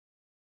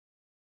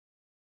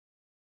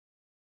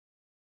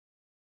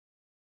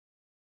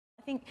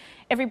I think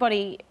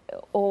everybody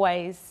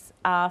always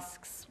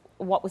asks,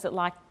 what was it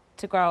like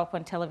to grow up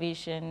on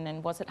television,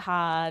 and was it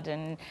hard,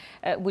 and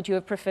would you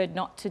have preferred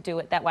not to do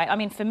it that way? I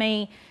mean, for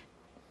me,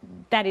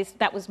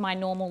 that was my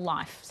normal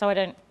life. So I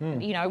don't,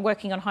 you know,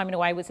 working on Home and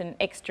Away was an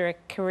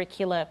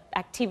extracurricular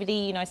activity.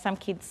 You know, some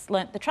kids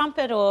learnt the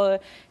trumpet or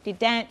did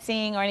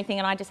dancing or anything,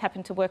 and I just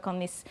happened to work on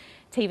this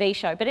TV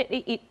show. But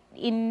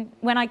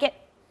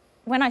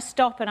when I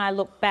stop and I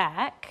look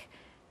back,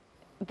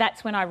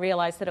 that's when I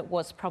realised that it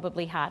was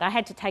probably hard. I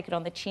had to take it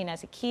on the chin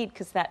as a kid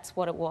because that's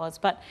what it was.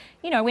 But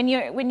you know, when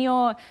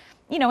you're,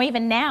 you know,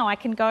 even now I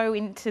can go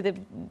into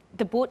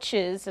the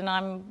butcher's and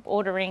I'm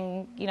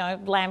ordering, you know,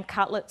 lamb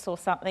cutlets or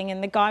something,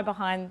 and the guy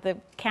behind the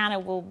counter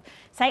will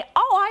say,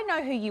 "Oh, I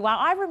know who you are.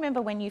 I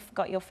remember when you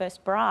got your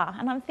first bra."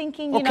 And I'm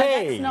thinking, you know,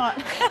 that's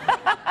not.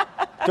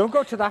 Don't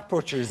go to that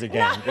butcher's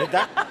again.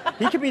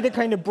 He could be the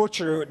kind of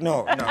butcher.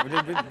 No,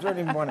 we don't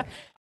even want to.